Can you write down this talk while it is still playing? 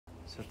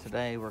So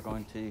today we're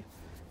going to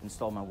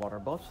install my water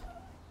butt,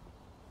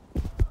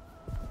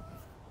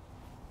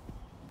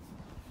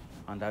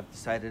 and I've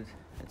decided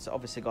it's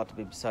obviously got to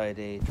be beside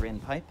a drain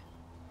pipe,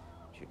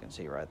 which you can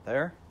see right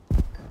there.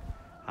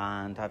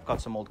 And I've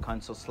got some old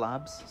council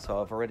slabs, so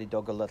I've already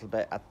dug a little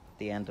bit at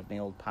the end of my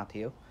old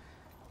patio,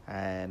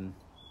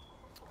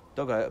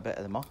 dug out a bit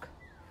of the muck,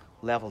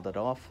 leveled it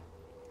off,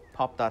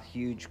 popped that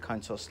huge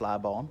council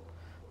slab on.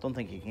 Don't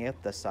think you can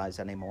get this size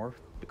anymore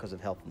because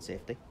of health and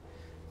safety.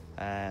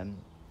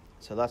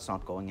 So that's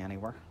not going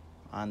anywhere.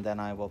 And then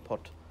I will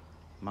put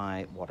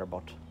my water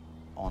butt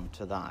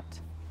onto that.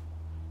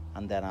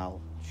 And then I'll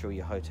show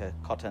you how to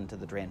cut into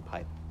the drain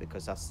pipe,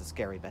 because that's the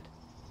scary bit.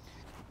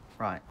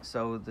 Right,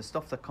 so the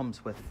stuff that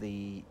comes with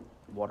the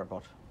water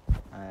butt,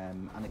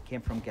 and it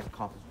came from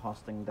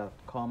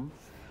getcomposting.com.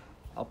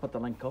 I'll put the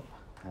link up.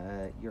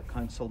 Your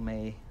council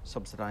may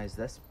subsidise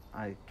this.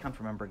 I can't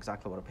remember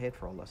exactly what I paid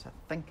for all this. I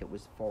think it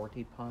was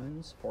 £40,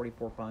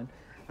 £44,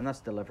 and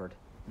that's delivered.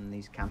 And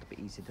these can't be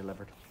easy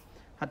delivered.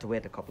 Had to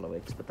wait a couple of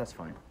weeks, but that's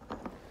fine.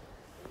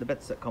 The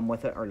bits that come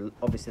with it are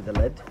obviously the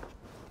lid,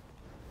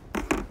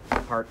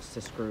 parts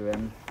to screw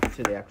in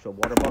to the actual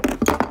water butt,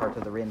 part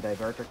of the rain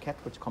diverter kit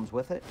which comes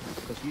with it,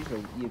 because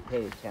usually you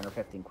pay 10 or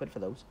 15 quid for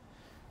those.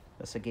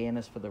 This again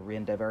is for the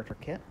rain diverter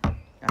kit, and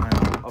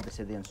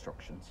obviously the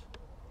instructions.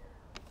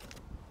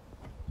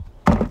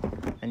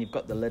 And you've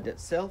got the lid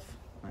itself,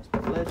 nice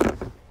big lid.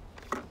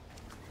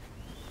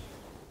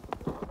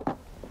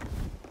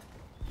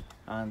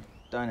 And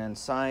down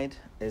inside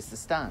is the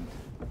stand,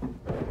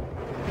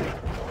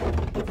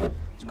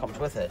 which comes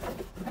with it.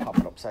 Pop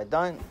it upside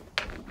down,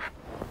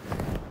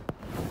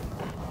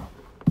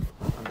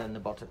 and then the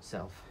butt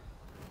itself.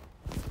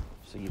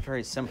 So you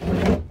very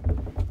simply,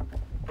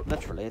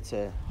 literally, it's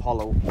a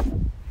hollow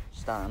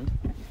stand,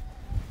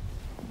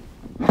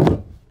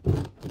 and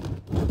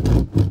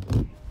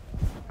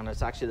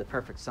it's actually the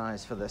perfect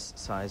size for this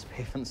size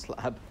paving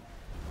slab,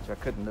 so I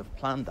couldn't have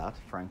planned that,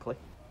 frankly.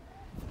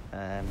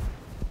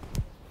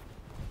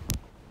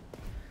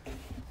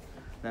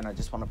 Then I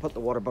just want to put the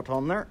water butt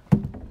on there,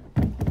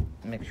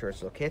 make sure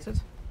it's located.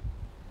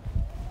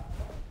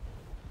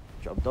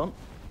 Job done.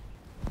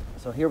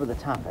 So here where the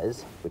tap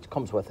is, which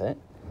comes with it,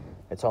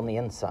 it's on the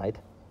inside.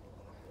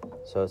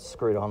 So it's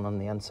screwed on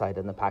the inside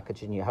in the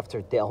package, and you have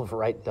to delve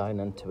right down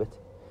into it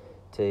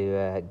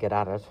to get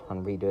at it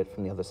and redo it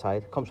from the other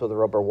side. It comes with a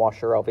rubber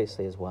washer,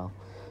 obviously, as well.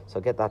 So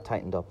get that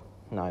tightened up.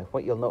 Now,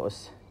 what you'll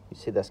notice, you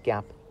see this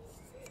gap.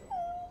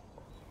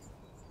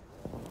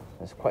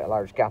 There's quite a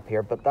large gap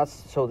here, but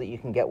that's so that you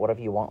can get whatever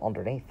you want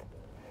underneath.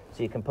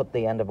 So you can put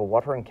the end of a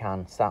watering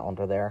can sat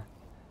under there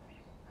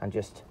and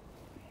just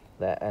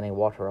let any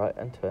water out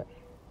into it.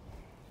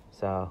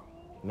 So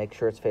make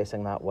sure it's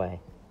facing that way,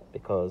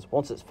 because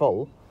once it's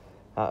full,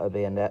 that would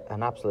be an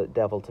absolute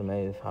devil to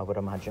move, I would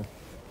imagine.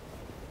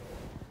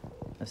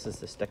 This is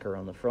the sticker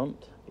on the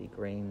front, be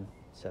green,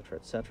 etc.,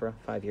 etc.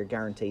 5-year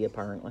guarantee,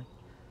 apparently.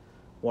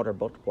 Water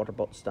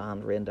butt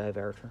stand, rain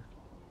diverter,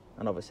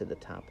 and obviously the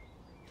tap.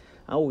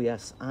 Oh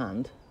yes,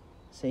 and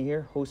see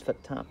here, hose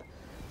fit tap.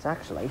 It's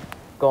actually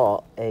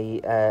got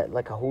a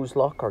like a hose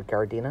lock or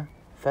Gardena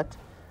fit.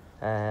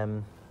 Let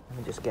me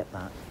just get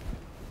that.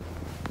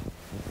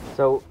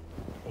 So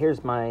here's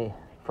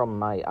from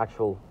my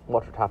actual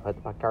water tap out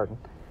the back garden,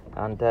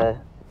 and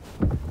there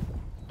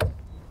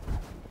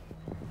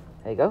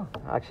you go.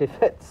 It actually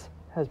fits.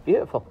 That's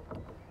beautiful.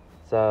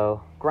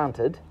 So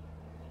granted,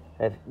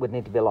 it would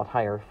need to be a lot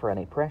higher for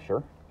any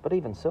pressure, but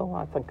even so,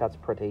 I think that's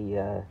pretty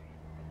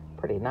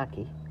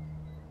knacky.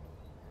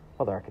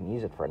 Whether I can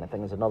use it for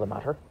anything is another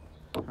matter.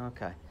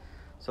 Okay,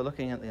 so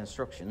looking at the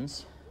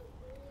instructions,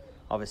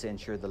 obviously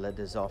ensure the lid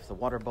is off the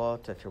water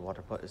butt. If your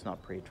water butt is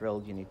not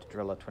pre-drilled, you need to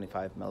drill a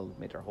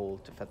 25mm hole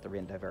to fit the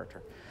rain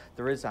diverter.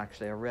 There is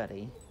actually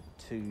already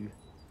 2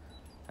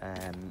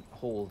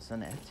 holes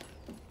in it,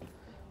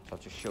 so I'll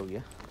just show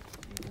you.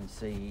 You can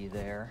see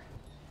there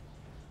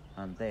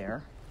and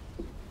there.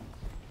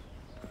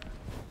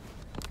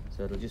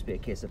 So it'll just be a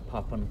case of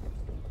popping.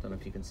 Don't know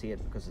if you can see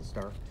it because it's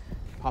dark.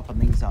 Popping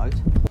these out.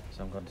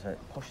 So I'm going to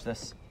push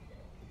this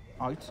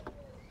out.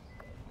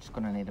 Just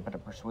going to need a bit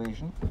of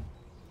persuasion,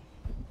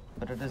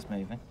 but it is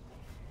moving.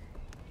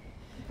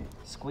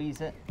 Squeeze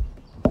it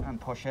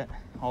and push it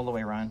all the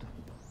way around.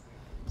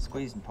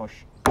 Squeeze and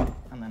push,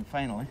 and then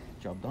finally,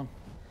 job done.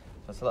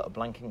 That's a little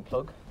blanking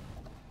plug.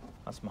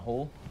 That's my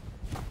hole.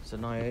 So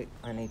now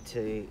I need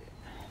to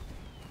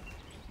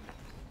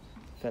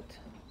fit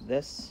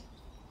this,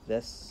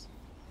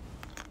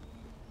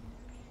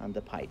 and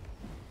the pipe.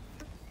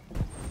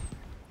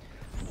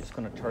 I'm just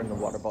going to turn the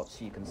water butt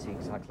so you can see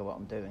exactly what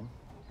I'm doing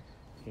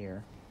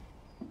here.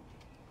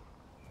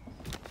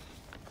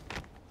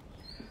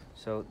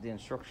 So the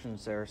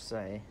instructions there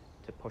say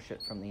to push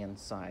it from the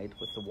inside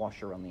with the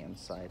washer on the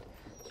inside,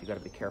 so you got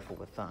to be careful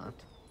with that.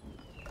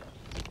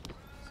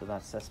 So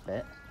that's this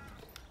bit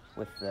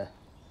with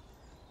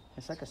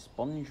it's like a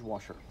sponge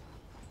washer.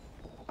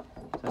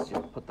 So let's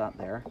just put that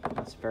there.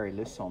 That's very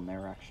loose on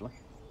there actually.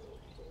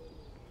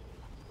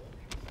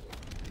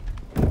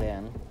 And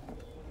then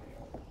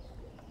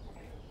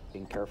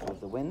being careful of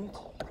the wind.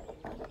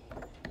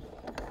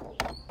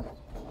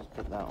 Just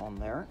put that on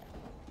there.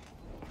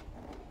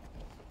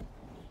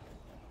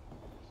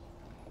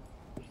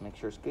 Make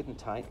sure it's good and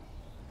tight.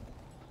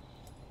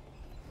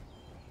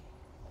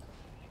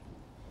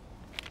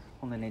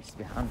 Only needs to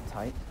be hand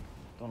tight.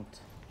 Don't,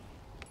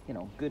 you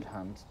know, good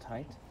hand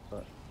tight,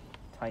 but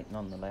tight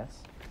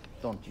nonetheless.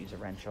 Don't use a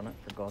wrench on it,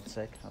 for God's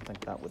sake. I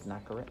think that would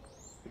knacker it.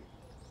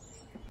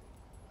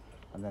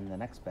 And then the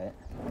next bit,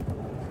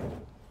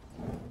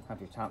 have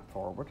your tap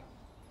forward.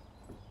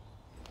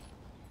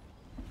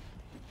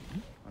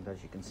 And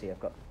as you can see, I've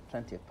got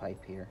plenty of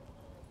pipe here.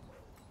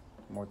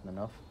 More than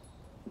enough.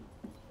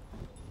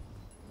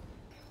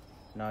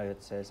 Now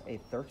it says a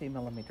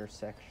 30mm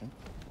section.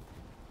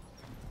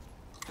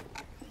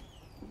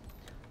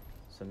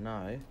 So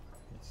now it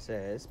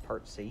says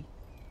part C,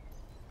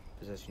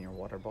 position your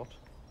water butt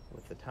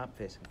with the tap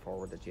facing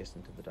forward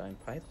adjacent to the down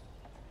pipe.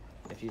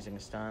 If using a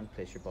stand,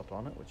 place your butt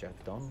on it, which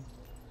I've done.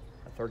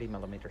 A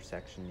 30mm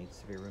section needs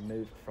to be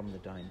removed from the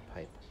down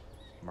pipe.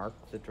 Mark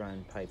the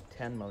down pipe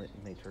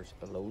 10mm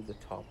below the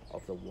top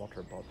of the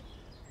water butt.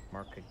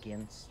 Mark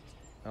again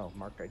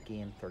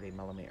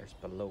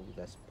 30mm below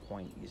this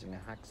point. Using a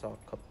hacksaw,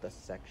 cut this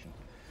section.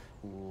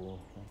 Ooh,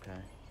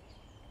 okay.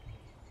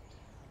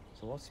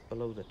 So what's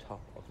below the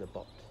top of the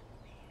butt?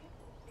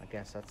 I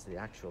guess that's the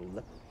actual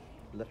lip,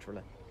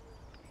 literally.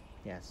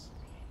 Yes,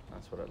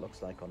 that's what it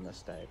looks like on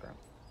this diagram.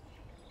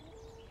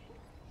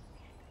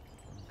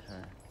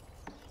 Okay.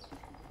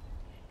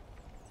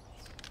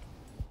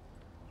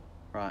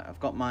 Right, I've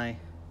got my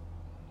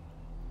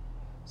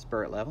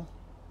spirit level,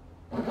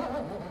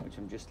 which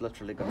I'm just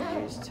literally going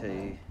to use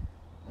to,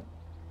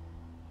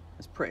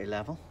 it's pretty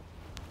level,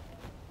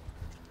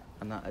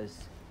 and that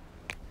is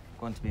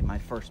going to be my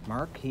first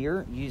mark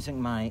here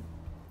using my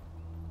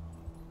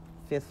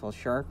faithful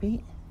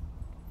Sharpie.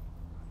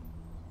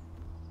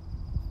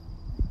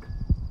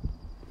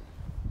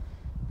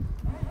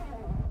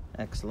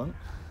 Excellent.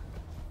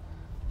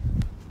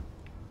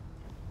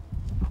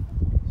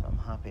 So I'm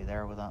happy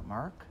there with that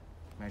mark.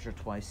 Measure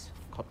twice,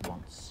 cut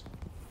once.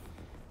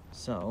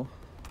 So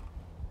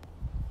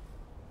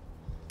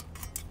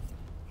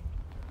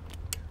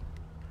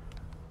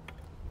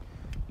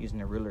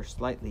using a ruler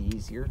slightly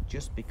easier,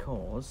 just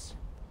because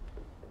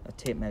a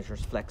tape measure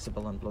is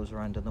flexible and blows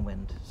around in the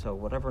wind. So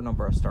whatever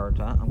number I start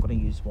at, I'm going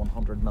to use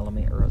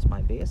 100mm as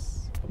my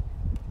base.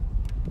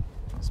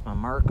 That's my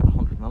mark at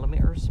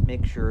 100mm.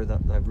 Make sure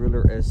that the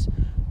ruler is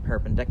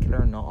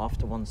perpendicular, not off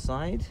to one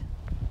side.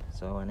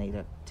 So I need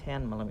a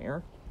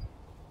 10mm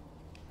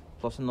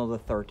plus another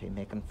 30,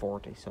 making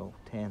 40. So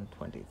 10,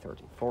 20,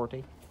 30,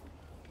 40.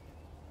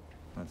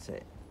 That's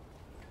it.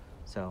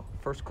 So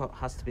first cut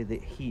has to be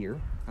here,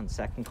 and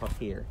second cut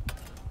here.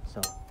 So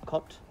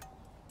cut,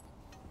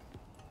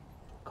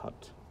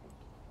 cut.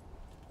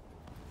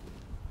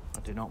 I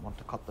do not want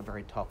to cut the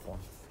very top one,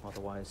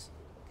 otherwise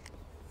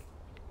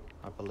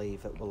I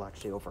believe it will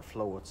actually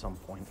overflow at some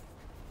point.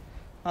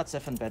 That's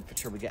if in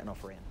Bedfordshire we get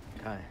enough rain.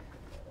 Okay.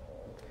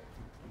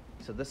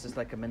 So this is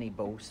like a mini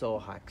bow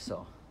saw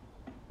hacksaw,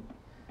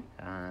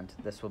 and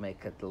this will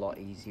make it a lot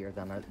easier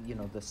than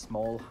the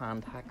small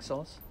hand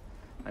hacksaws.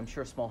 I'm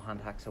sure a small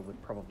hand hacksaw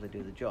would probably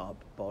do the job,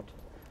 but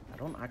I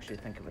don't actually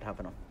think it would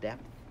have enough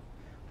depth.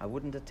 I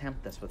wouldn't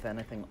attempt this with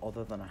anything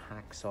other than a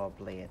hacksaw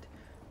blade.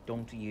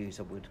 Don't use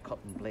a wood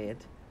cutting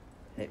blade.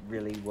 It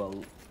really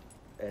will,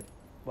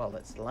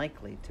 it's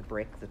likely to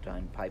break the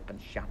down pipe and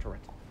shatter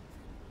it.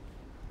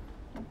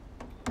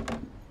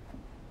 I'm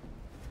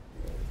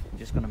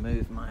just going to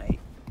move my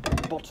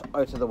butt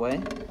out of the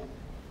way.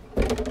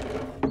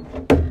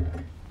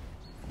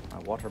 My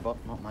water butt,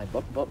 not my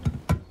butt. So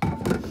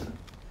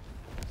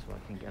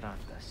I can get at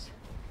this.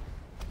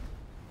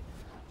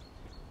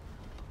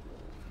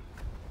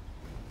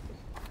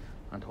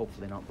 And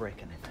hopefully not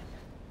break anything.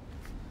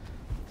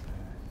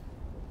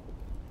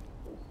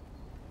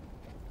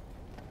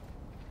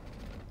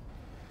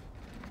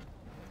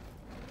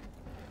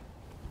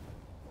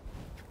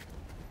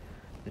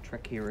 The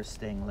trick here is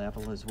staying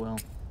level as well.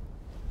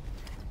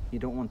 You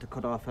don't want to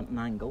cut off at an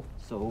angle,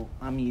 so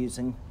I'm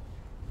using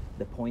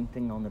the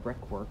pointing on the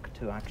brickwork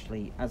to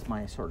actually, as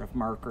my sort of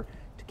marker,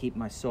 to keep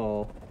my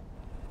saw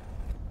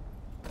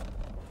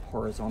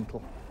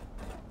horizontal.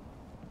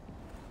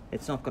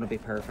 It's not going to be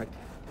perfect,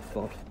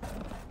 but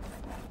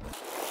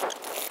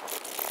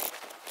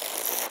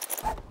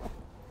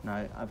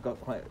now I've got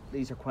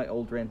these are quite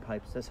old drain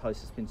pipes. This house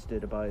has been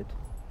stood about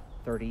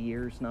 30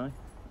 years now.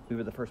 We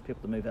were the first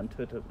people to move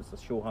into it. It was a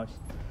show house.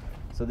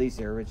 So these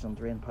are original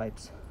drain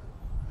pipes.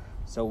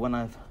 So when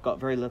I've got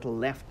very little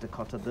left to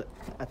cut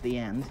at the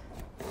end,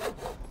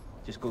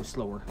 just go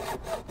slower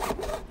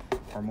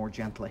or more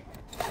gently.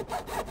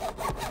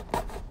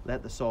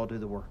 Let the saw do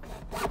the work.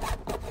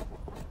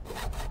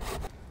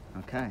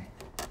 Okay.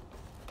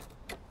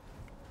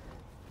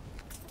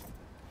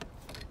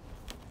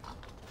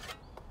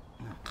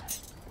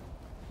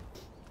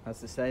 As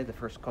they say, the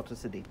first cut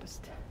is the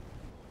deepest.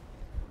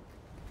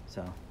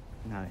 So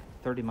now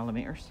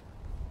 30mm,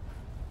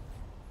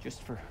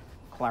 just for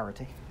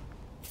clarity.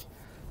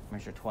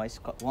 Measure twice,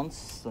 cut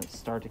once. Let's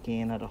start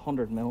again at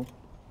 100 mil.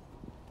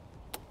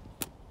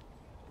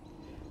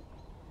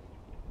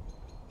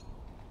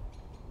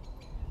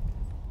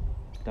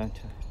 Down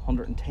to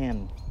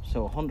 110,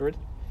 so 100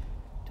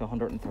 to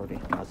 130.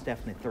 That's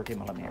definitely 30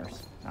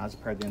 millimeters as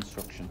per the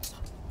instructions.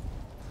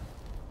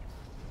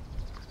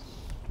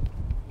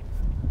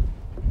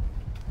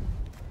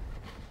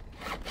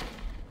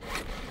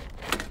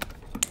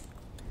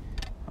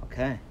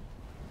 Okay.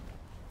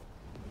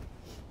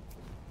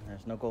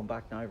 There's no going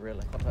back now,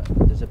 really.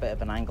 There's a bit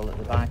of an angle at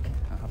the back,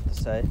 I have to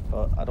say,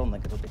 but I don't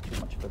think it'll be too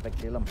much of a big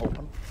deal, I'm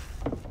hoping.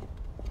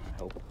 I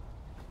hope.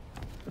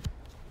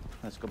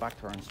 Let's go back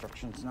to our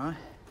instructions now.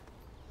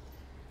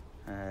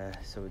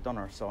 So we've done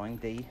our sawing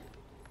D.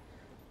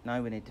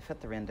 Now we need to fit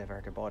the rain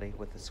diverter body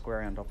with the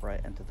square end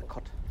upright into the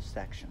cut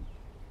section.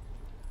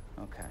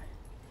 Okay.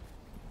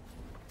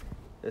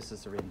 This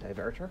is the rain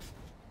diverter.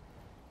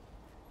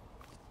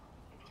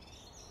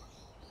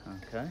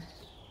 Okay.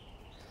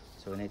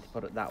 So we need to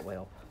put it that way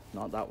up,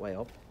 not that way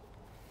up,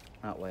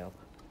 that way up.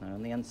 Now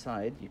on the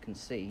inside you can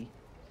see,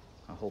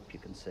 I hope you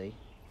can see,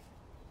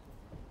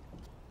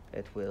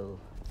 it will,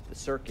 the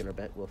circular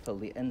bit will fill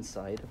the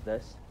inside of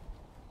this.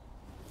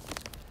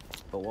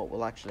 But what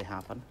will actually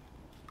happen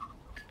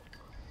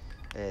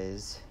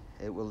is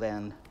it will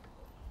then,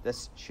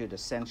 this should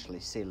essentially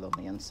seal on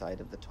the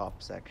inside of the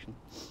top section,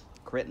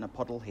 creating a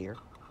puddle here.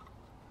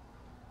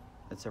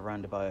 It's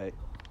around about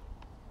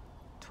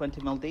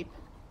 20 mil deep.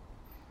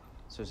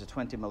 So there's a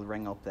 20 mil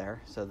ring up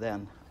there. So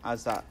then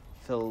as that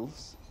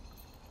fills,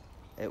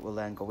 it will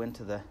then go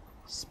into the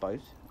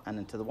spout and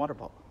into the water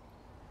bottle.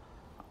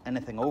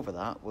 Anything over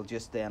that will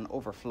just then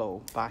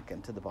overflow back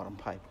into the bottom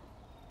pipe.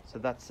 So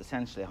that's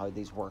essentially how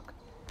these work.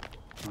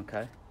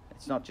 Okay,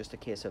 it's not just a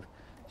case of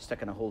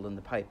sticking a hole in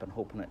the pipe and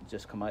hoping it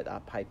just come out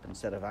that pipe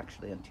instead of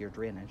actually into your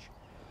drainage.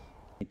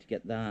 You need to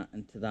get that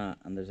into that,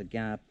 and there's a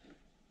gap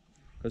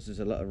because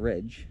there's a little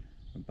ridge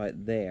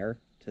about there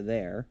to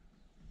there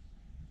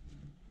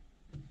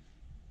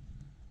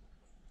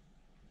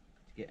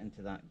to get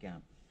into that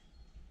gap.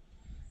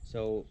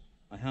 So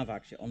I have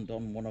actually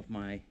undone one of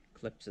my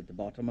clips at the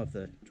bottom of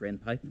the drain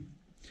pipe.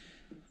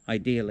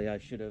 Ideally I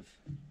should have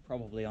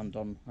probably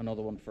undone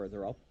another one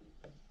further up,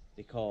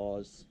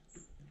 because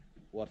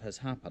what has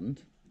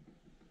happened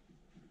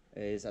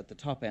is at the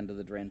top end of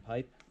the drain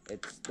pipe,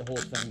 it's the whole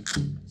thing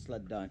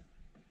slid down.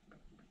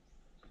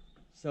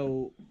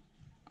 So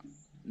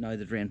now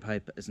the drain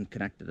pipe isn't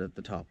connected at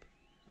the top,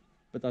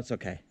 but that's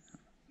okay.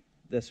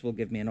 This will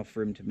give me enough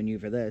room to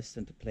maneuver this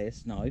into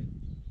place now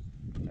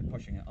by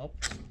pushing it up,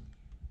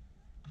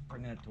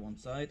 bringing it to one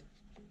side.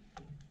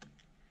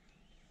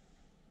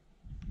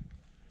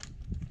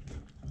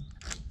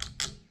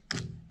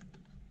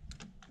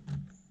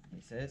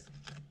 He says,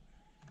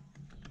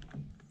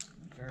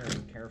 very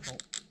careful.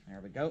 There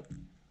we go.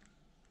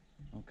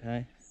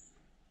 Okay.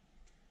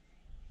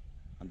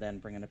 And then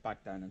bringing it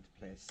back down into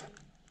place.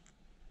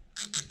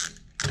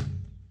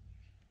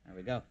 There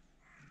we go.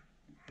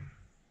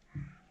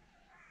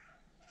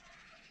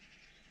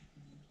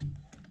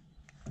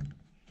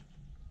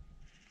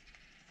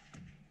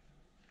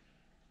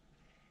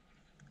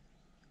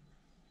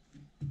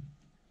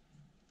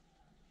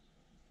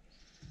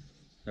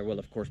 There will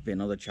of course be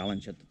another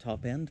challenge at the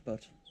top end,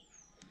 but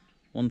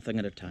one thing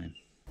at a time.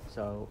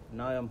 So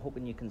now I'm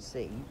hoping you can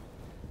see,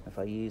 if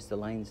I use the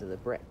lines of the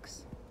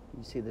bricks,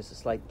 you see there's a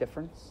slight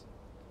difference.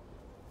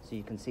 So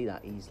you can see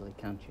that easily,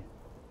 can't you?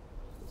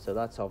 So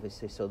that's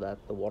obviously so that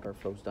the water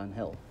flows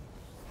downhill.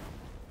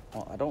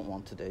 What I don't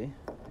want to do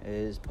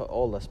is put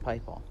all this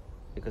pipe on,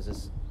 because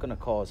it's going to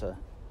cause an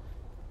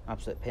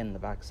absolute pain in the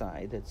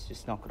backside. It's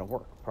just not going to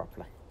work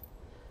properly,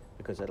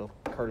 because it'll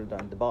curl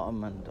down the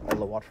bottom and all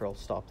the water will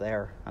stop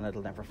there and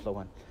it'll never flow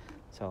in.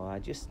 So I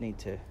just need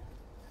to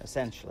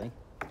essentially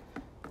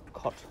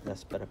cut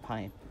this bit of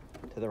pipe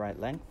to the right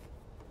length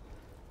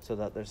so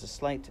that there's a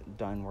slight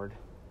downward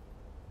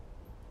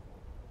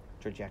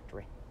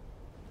trajectory.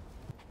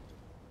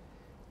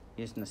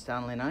 Using a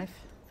Stanley knife,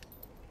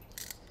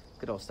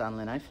 good old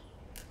Stanley knife.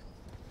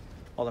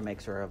 Other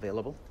makes are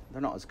available.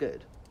 They're not as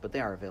good, but they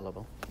are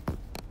available.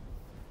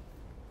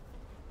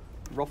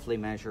 Roughly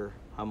measure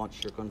how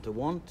much you're going to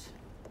want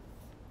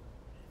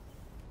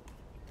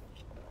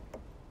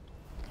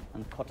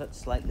and cut it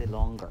slightly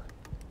longer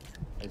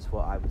is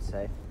what I would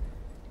say.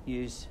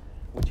 Use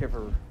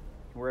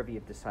wherever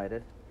you've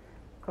decided,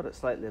 cut it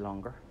slightly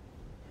longer.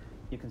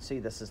 You can see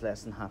this is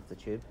less than half the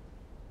tube,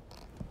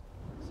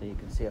 so you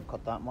can see I've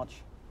cut that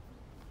much.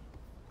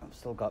 I've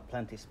still got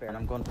plenty spare, and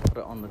I'm going to put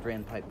it on the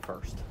drain pipe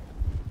first.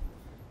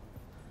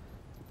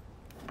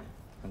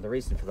 And the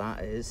reason for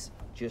that is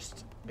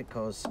just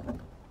because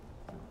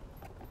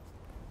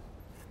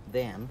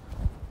then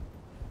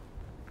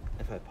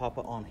if I pop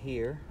it on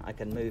here, I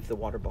can move the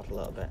water bottle a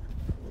little bit.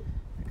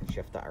 I can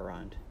shift that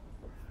around.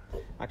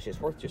 Actually,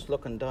 it's worth just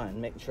looking down,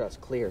 making sure it's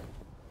clear.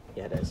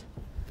 Yeah, it is.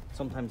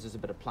 Sometimes there's a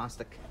bit of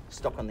plastic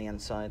stuck on the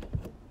inside.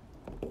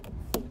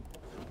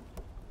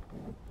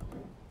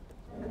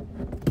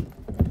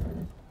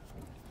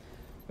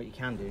 What you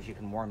can do is you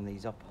can warm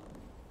these up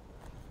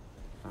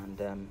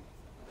and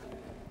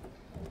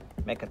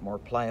make it more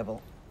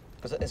pliable,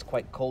 because it is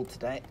quite cold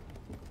today.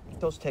 It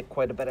does take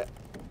quite a bit of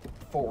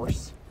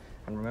force,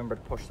 and remember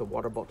to push the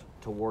water butt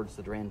towards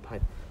the drain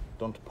pipe.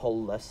 Don't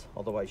pull this,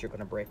 otherwise you're going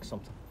to break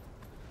something.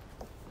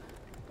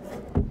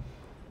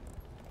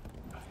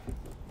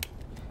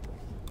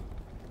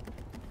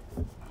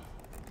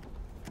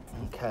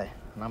 Okay,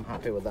 and I'm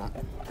happy with that.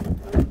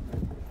 A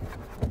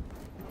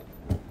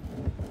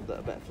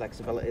little bit of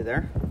flexibility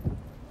there.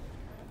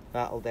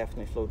 That'll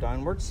definitely flow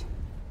downwards.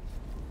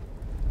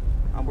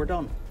 And we're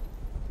done.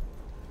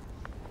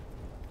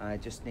 I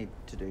just need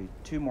to do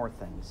 2 more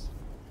things.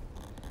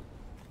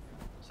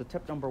 So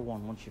tip number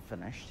 1, once you've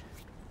finished,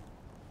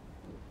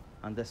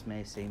 and this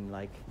may seem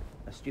like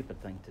a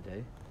stupid thing to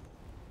do,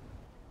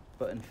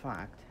 but in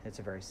fact it's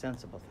a very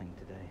sensible thing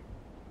to do.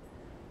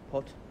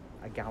 Put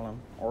a gallon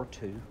or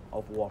 2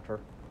 of water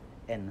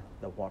in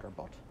the water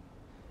butt,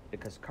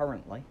 because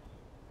currently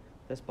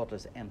this butt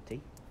is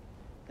empty.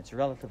 It's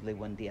relatively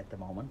windy at the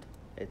moment.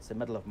 It's the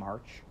middle of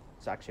March.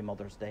 It's actually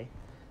Mother's Day,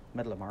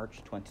 middle of March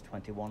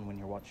 2021 when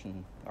you're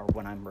watching, or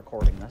when I'm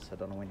recording this. I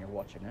don't know when you're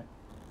watching it.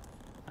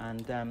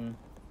 And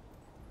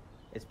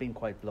it's been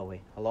quite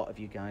blowy. A lot of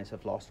you guys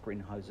have lost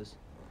greenhouses.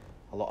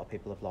 A lot of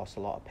people have lost a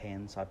lot of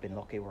pens. I've been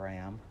lucky where I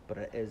am, but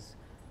it is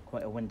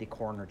quite a windy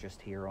corner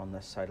just here on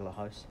this side of the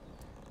house.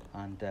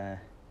 And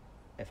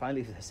if I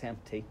leave this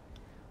empty,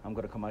 I'm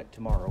going to come out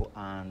tomorrow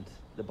and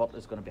the butt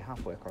is going to be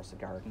halfway across the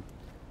garden,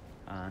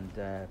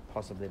 and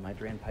possibly my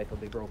drain pipe will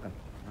be broken,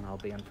 and I'll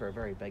be in for a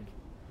very big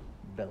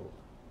bill.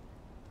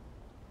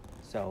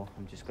 So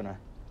I'm just going to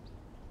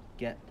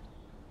get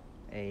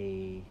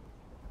a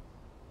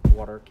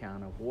water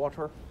can of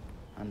water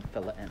and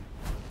fill it in.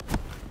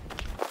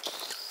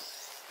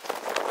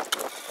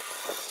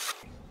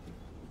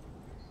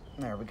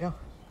 There we go.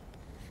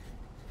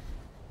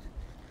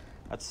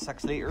 That's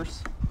 6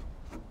 litres.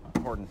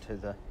 According to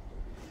the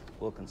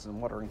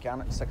Wilkinson watering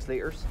can, it's 6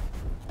 litres.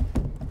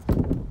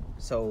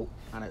 So,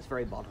 and it's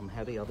very bottom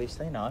heavy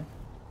obviously now.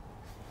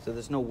 So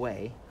there's no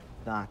way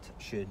that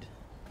should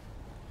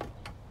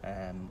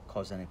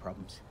cause any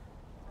problems.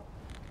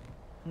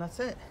 And that's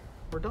it.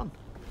 We're done.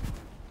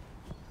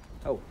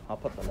 Oh, I'll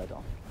put the lid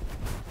on,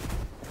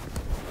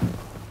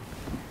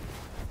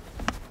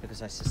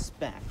 because I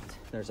suspect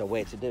there's a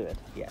way to do it.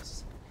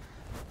 Yes.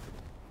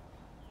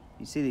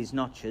 You see these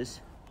notches?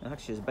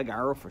 Actually, there's a big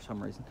arrow for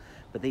some reason,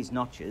 but these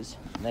notches,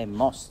 they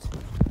must.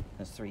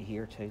 There's 3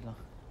 here too. Look.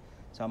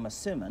 So I'm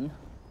assuming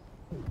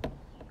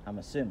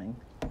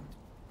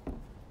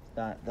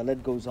that the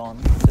lid goes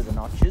on to the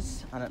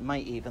notches, and it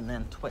might even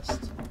then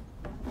twist.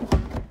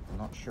 I'm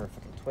not sure if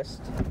it'll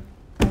twist.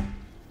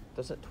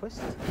 Does it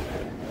twist?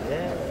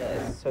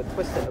 Yes. So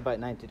twist it about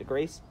 90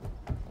 degrees,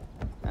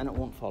 and it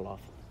won't fall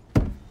off.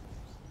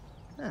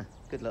 Yeah,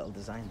 good little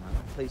design, man.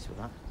 I'm pleased with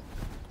that.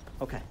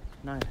 Okay,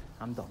 now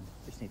I'm done.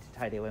 Just need to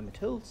tidy away my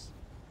tools,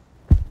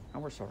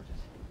 and we're sorted.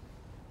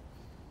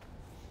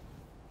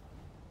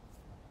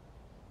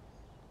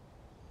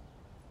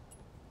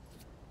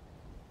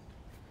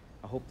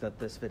 I hope that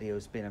this video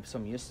has been of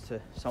some use to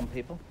some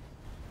people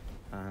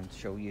and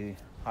show you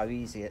how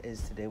easy it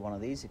is to do one of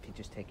these if you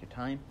just take your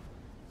time.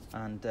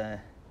 And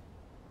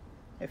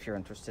if you're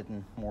interested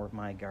in more of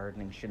my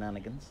gardening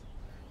shenanigans,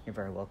 you're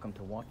very welcome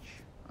to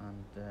watch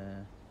and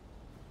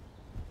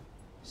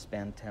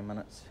spend 10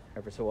 minutes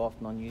every so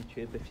often on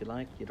YouTube if you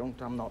like.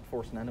 I'm not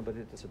forcing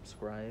anybody to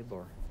subscribe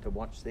or to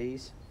watch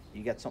these.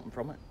 You get something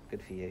from it,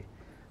 good for you.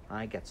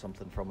 I get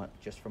something from it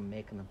just from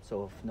making them,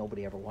 so if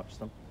nobody ever watched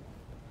them,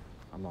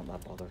 I'm not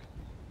that bothered.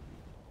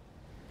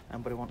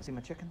 Anybody want to see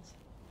my chickens?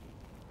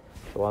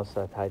 So whilst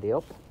I tidy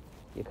up,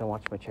 you can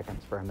watch my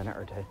chickens for a minute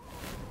or 2.